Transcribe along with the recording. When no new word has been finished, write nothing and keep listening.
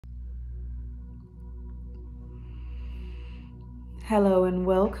Hello and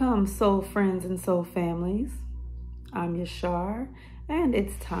welcome, soul friends and soul families. I'm Yshare, and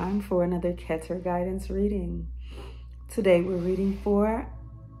it's time for another Keter guidance reading. Today we're reading for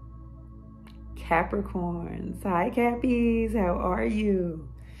Capricorns. Hi Cappies, how are you?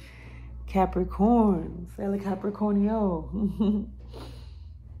 Capricorns, El Capricornio.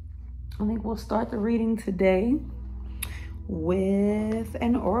 I think we'll start the reading today with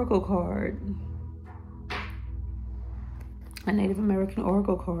an oracle card. A Native American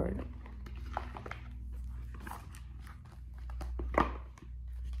oracle card.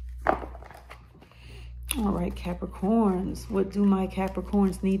 All right, Capricorns. What do my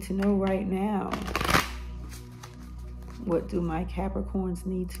Capricorns need to know right now? What do my Capricorns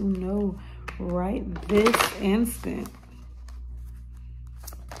need to know right this instant?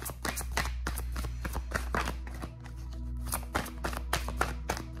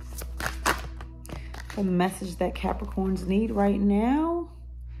 The message that Capricorns need right now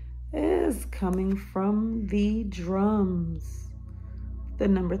is coming from the drums. The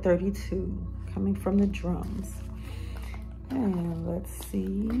number 32, coming from the drums. And let's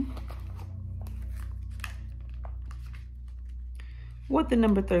see what the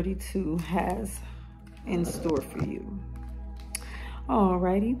number 32 has in store for you.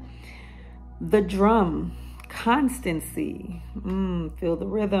 Alrighty. The drum, constancy. Feel the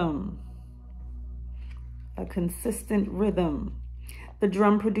rhythm. A consistent rhythm. The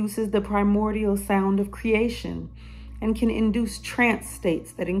drum produces the primordial sound of creation and can induce trance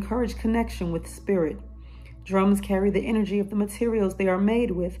states that encourage connection with spirit. Drums carry the energy of the materials they are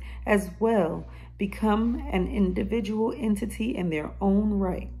made with, as well become an individual entity in their own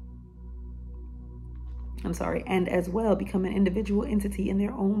right. And as well become an individual entity in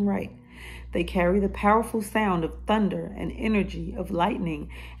their own right. They carry the powerful sound of thunder and energy of lightning,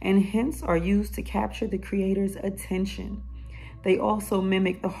 and hence are used to capture the Creator's attention. They also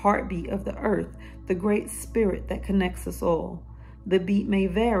mimic the heartbeat of the earth, the great spirit that connects us all. The beat may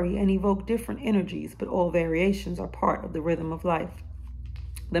vary and evoke different energies, but all variations are part of the rhythm of life.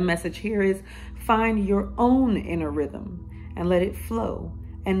 The message here is find your own inner rhythm and let it flow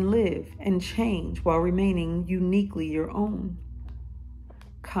and live and change while remaining uniquely your own.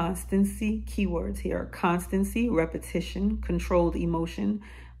 Constancy, keywords here are constancy, repetition, controlled emotion,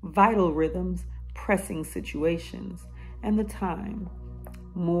 vital rhythms, pressing situations, and the time,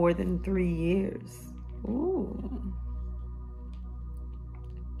 more than 3 years. Ooh.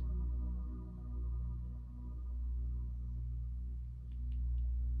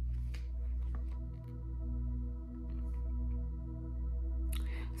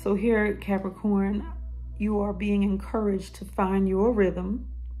 So here, Capricorn, you are being encouraged to find your rhythm,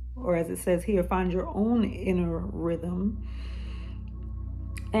 or as it says here, find your own inner rhythm,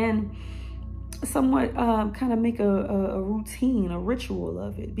 and somewhat kind of make a routine, a ritual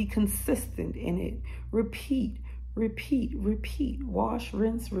of it. Be consistent in it. Repeat, repeat, repeat. Wash,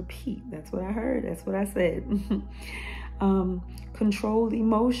 rinse, repeat. That's what I heard. That's what I said. Controlled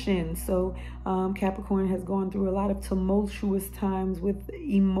emotion. So Capricorn has gone through a lot of tumultuous times with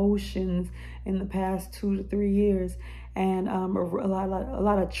emotions in the past 2 to 3 years, and a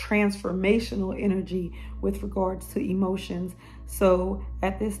lot of transformational energy with regards to emotions. So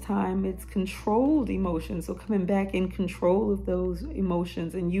at this time, it's controlled emotions. So coming back in control of those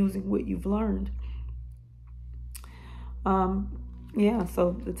emotions and using what you've learned. Yeah,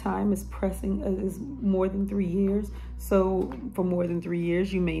 so the time is pressing, is more than 3 years. So for more than 3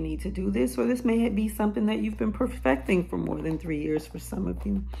 years, you may need to do this, or this may be something that you've been perfecting for more than 3 years for some of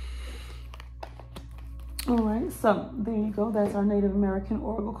you. All right, so there you go. That's our Native American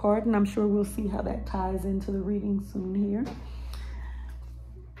oracle card, and I'm sure we'll see how that ties into the reading soon here.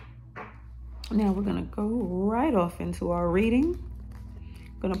 Now we're going to go right off into our reading.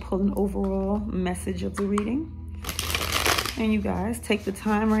 I'm going to pull an overall message of the reading. And you guys take the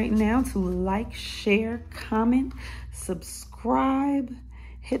time right now to like, share, comment, subscribe,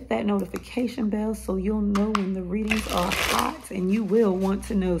 hit that notification bell so you'll know when the readings are hot, and you will want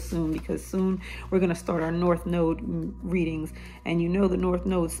to know soon, because soon we're going to start our North Node readings. And you know the North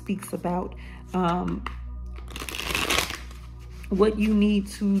Node speaks about what you need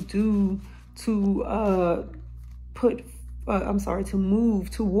to do to to move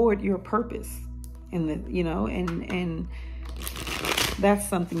toward your purpose. And and that's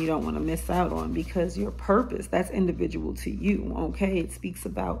something you don't want to miss out on, because your purpose, that's individual to you, okay? It speaks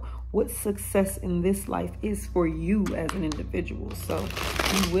about what success in this life is for you as an individual. So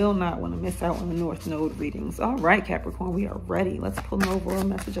you will not want to miss out on the North Node readings. All right, Capricorn, we are ready. Let's pull an overall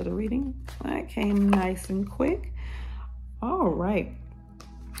message of the reading. That came nice and quick. All right.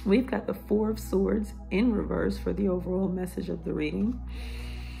 We've got the Four of Swords in reverse for the overall message of the reading.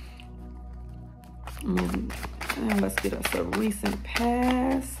 Now let's get us a recent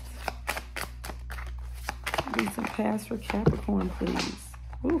past. Recent past for Capricorn, please.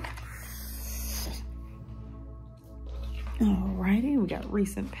 Ooh. Alrighty, we got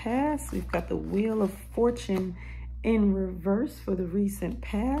recent past. We've got the Wheel of Fortune in reverse for the recent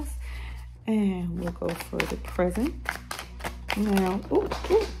past. And we'll go for the present. Now,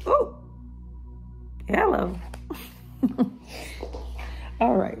 hello.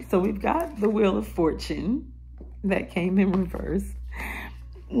 All right, so we've got the Wheel of Fortune that came in reverse.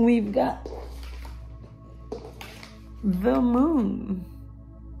 We've got the Moon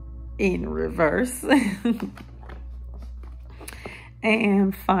in reverse.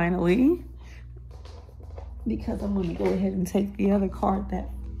 And finally, because I'm going to go ahead and take the other card that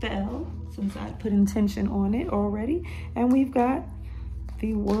fell, since I put intention on it already, and we've got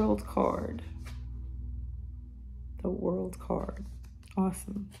the World card. The World card.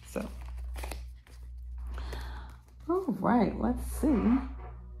 Awesome. So, all right, let's see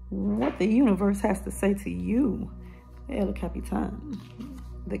what the universe has to say to you, El Capitan,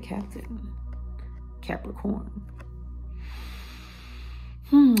 the Captain, Capricorn.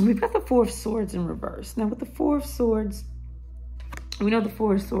 We've got the Four of Swords in reverse. Now, with the Four of Swords, we know the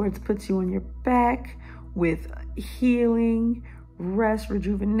Four of Swords puts you on your back with healing, rest,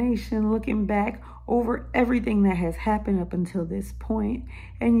 rejuvenation, looking back over everything that has happened up until this point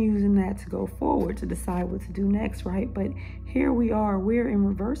and using that to go forward to decide what to do next, right? But here we are, we're in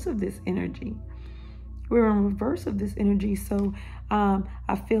reverse of this energy. We're in reverse of this energy. So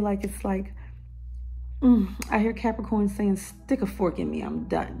I feel like it's like, I hear Capricorn saying, stick a fork in me, I'm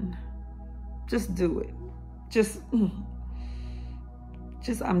done. Just do it. Just,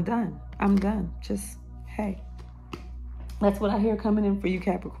 I'm done. I'm done. Just, hey. That's what I hear coming in for you,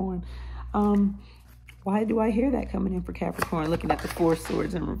 Capricorn. Why do I hear that coming in for Capricorn? Looking at the Four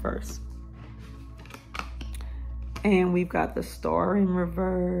Swords in reverse. And we've got the Star in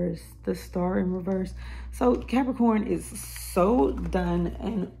reverse. The Star in reverse. So Capricorn is so done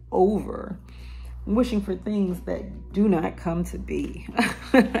and over wishing for things that do not come to be.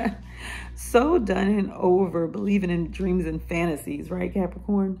 So done and over believing in dreams and fantasies, right,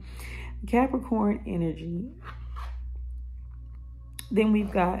 Capricorn? Capricorn energy. Then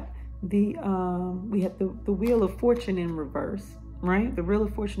we've got the we have the Wheel of Fortune in reverse, right? The Wheel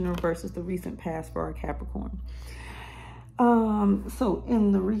of Fortune in reverse is the recent past for our Capricorn. So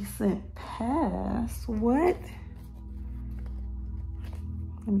in the recent past, what?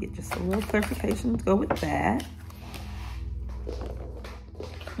 Let me get just a little clarification to go with that.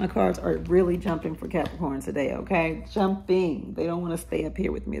 My cards are really jumping for Capricorn today, okay? Jumping. They don't want to stay up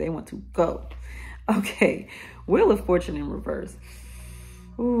here with me. They want to go. Okay. Wheel of Fortune in reverse.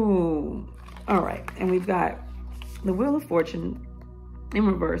 Ooh. All right. And we've got the Wheel of Fortune in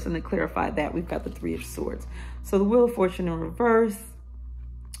reverse. And to clarify that, we've got the Three of Swords. So the Wheel of Fortune in reverse.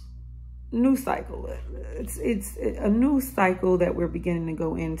 New cycle. It's a new cycle that we're beginning to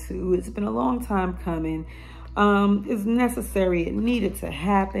go into. It's been a long time coming. It's necessary. It needed to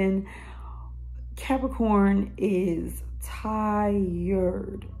happen. Capricorn is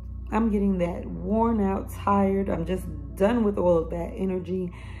tired. I'm getting that worn out, tired. I'm just done with all of that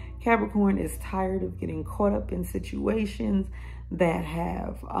energy. Capricorn is tired of getting caught up in situations that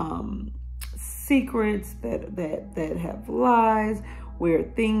have secrets, that have lies, where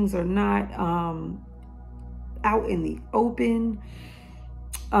things are not out in the open.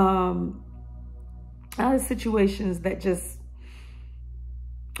 Other situations that just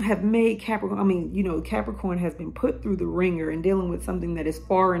have made Capricorn, I mean, you know, Capricorn has been put through the ringer and dealing with something that is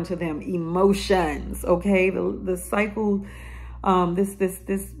foreign to them, emotions, okay? The cycle,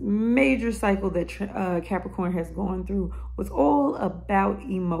 this major cycle that Capricorn has gone through was all about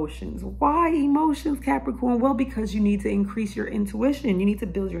emotions. Why emotions, Capricorn? Well, because you need to increase your intuition. You need to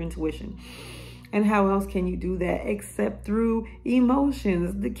build your intuition. And how else can you do that except through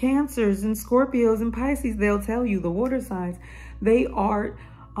emotions? The Cancers and Scorpios and Pisces, they'll tell you, the water signs, they are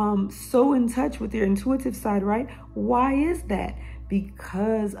so in touch with their intuitive side, right? Why is that?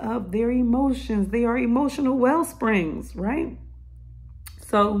 Because of their emotions. They are emotional well springs, right?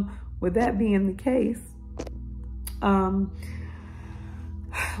 So with that being the case,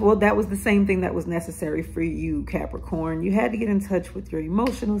 well, that was the same thing that was necessary for you, Capricorn. You had to get in touch with your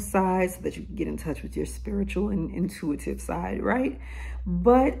emotional side so that you could get in touch with your spiritual and intuitive side, right?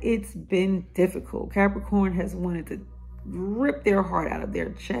 But it's been difficult. Capricorn has wanted to rip their heart out of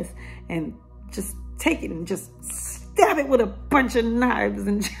their chest and just take it and just stab it with a bunch of knives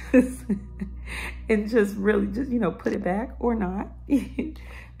and just and just really just, you know, put it back or not,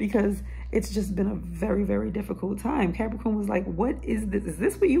 because it's just been a very, very difficult time. Capricorn was like, what is this? Is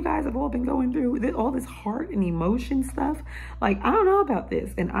this what you guys have all been going through? All this heart and emotion stuff? Like, I don't know about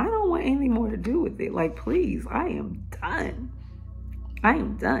this, and I don't want anything more to do with it. Like, please, I am done. I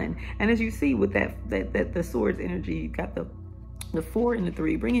am done. And as you see with that the swords energy, you got the 4 and the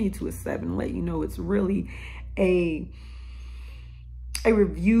 3, bringing you to a 7, let you know it's really a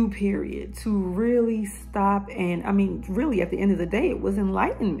review period to really stop. And I mean, really, at the end of the day, it was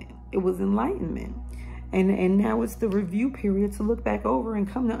enlightenment. It was enlightenment. And now it's the review period to look back over and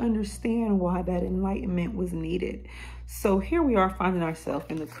come to understand why that enlightenment was needed. So here we are, finding ourselves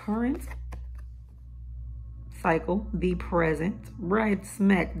in the current cycle, the present, right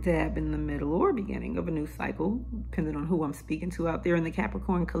smack dab in the middle or beginning of a new cycle, depending on who I'm speaking to out there in the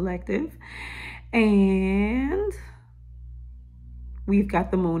Capricorn collective. And we've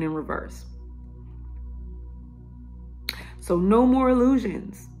got the moon in reverse. So no more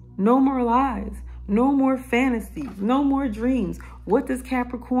illusions, no more lies, no more fantasies, no more dreams. What does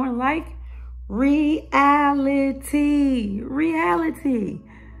Capricorn like? Reality. Reality.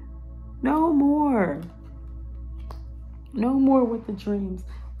 No more. No more with the dreams.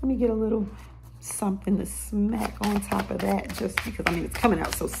 Let me get a little something to smack on top of that, just because, I mean, it's coming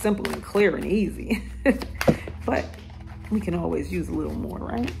out so simple and clear and easy. But we can always use a little more,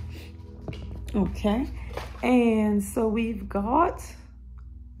 right? Okay. And so we've got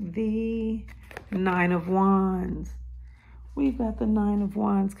the 9 of Wands. We've got the 9 of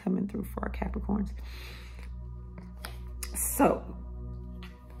Wands coming through for our Capricorns. So,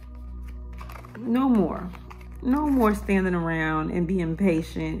 no more standing around and being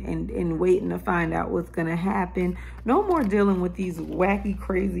patient and waiting to find out what's going to happen. No more dealing with these wacky,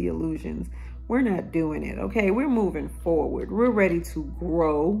 crazy illusions. We're not doing it, okay? We're moving forward. We're ready to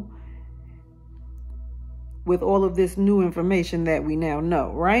grow with all of this new information that we now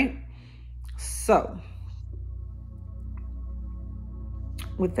know, right? So,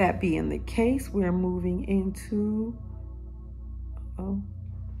 with that being the case, we're moving into,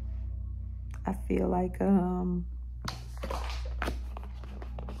 I feel like,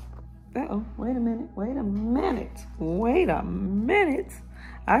 wait a minute.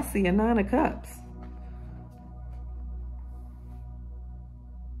 I see a 9 of Cups.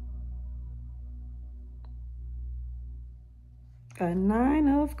 A 9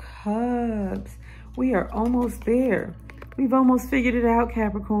 of Cups. We are almost there. We've almost figured it out,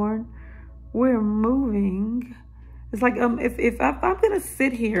 Capricorn. We're moving. It's like, if I'm going to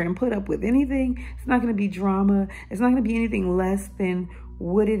sit here and put up with anything, it's not going to be drama. It's not going to be anything less than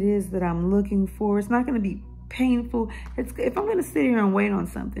what it is that I'm looking for. It's not going to be painful. If I'm going to sit here and wait on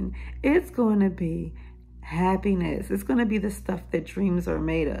something, it's going to be happiness. It's going to be the stuff that dreams are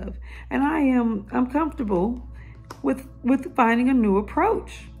made of. And I'm comfortable with finding a new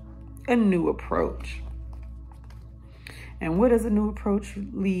approach. A new approach. And what does a new approach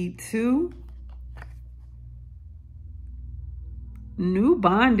lead to? New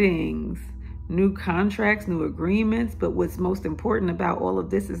bondings, new contracts, new agreements. But what's most important about all of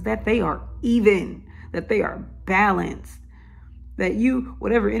this is that they are even, that they are balanced, that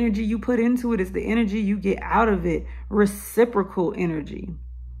whatever energy you put into it is the energy you get out of it. Reciprocal energy.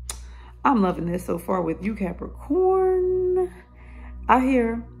 I'm loving this so far with you, Capricorn. I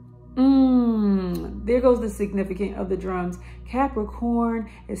hear, there goes the significance of the drums. Capricorn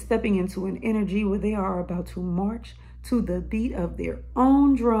is stepping into an energy where they are about to march to the beat of their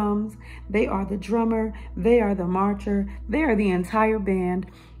own drums. They are the drummer. They are the marcher. They are the entire band.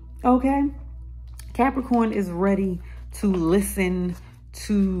 Okay? Capricorn is ready to listen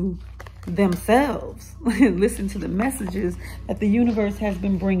to themselves. Listen to the messages that the universe has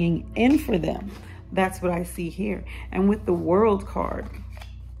been bringing in for them. That's what I see here. And with the World card,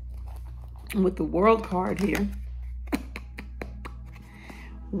 here,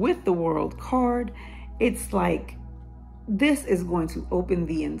 with the World card, it's like, this is going to open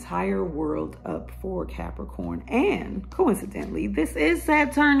the entire world up for Capricorn. And coincidentally, this is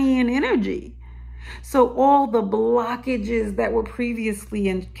Saturnian energy. So all the blockages that were previously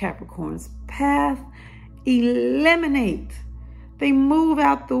in Capricorn's path eliminate. They move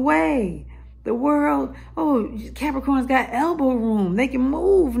out the way. The world, Capricorn's got elbow room. They can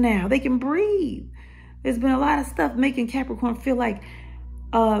move now. They can breathe. There's been a lot of stuff making Capricorn feel like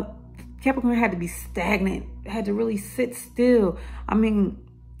Capricorn had to be stagnant, had to really sit still. I mean,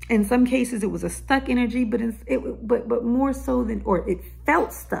 in some cases it was a stuck energy, but more so than, or it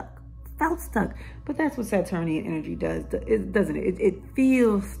felt stuck, felt stuck. But that's what Saturnian energy does, doesn't it? It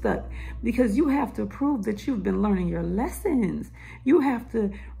feels stuck because you have to prove that you've been learning your lessons. You have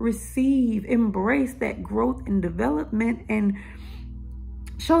to receive, embrace that growth and development, and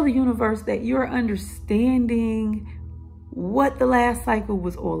show the universe that you're understanding what the last cycle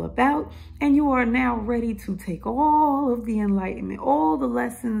was all about, and you are now ready to take all of the enlightenment, all the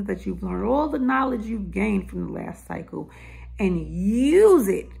lessons that you've learned, all the knowledge you've gained from the last cycle, and use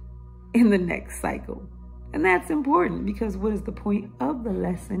it in the next cycle. And that's important, because what is the point of the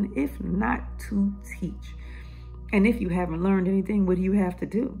lesson if not to teach? And if you haven't learned anything, what do you have to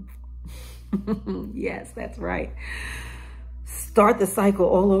do? Yes, that's right. Start the cycle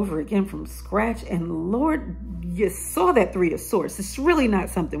all over again from scratch. And Lord, you saw that 3 of Swords. It's really not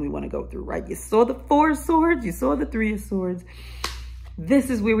something we want to go through, right? You saw the 4 of Swords, you saw the 3 of Swords. This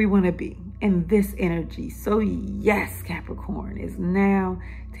is where we want to be in this energy. So yes, Capricorn is now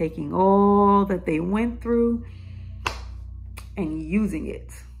taking all that they went through and using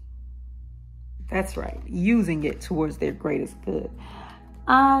it. That's right, using it towards their greatest good.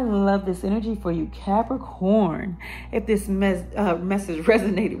 I love this energy for you, Capricorn. If this message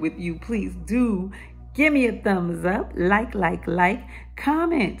resonated with you, please do give me a thumbs up, like,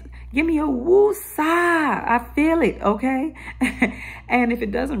 comment. Give me a woo-sa. I feel it, okay? And if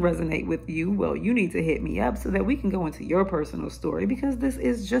it doesn't resonate with you, well, you need to hit me up so that we can go into your personal story, because this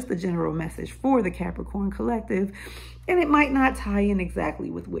is just a general message for the Capricorn collective, and it might not tie in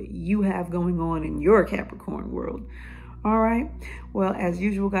exactly with what you have going on in your Capricorn world. All right. Well, as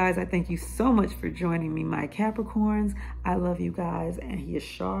usual, guys, I thank you so much for joining me, my Capricorns. I love you guys, and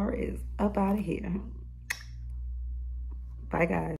Yshare is up out of here. Bye, guys.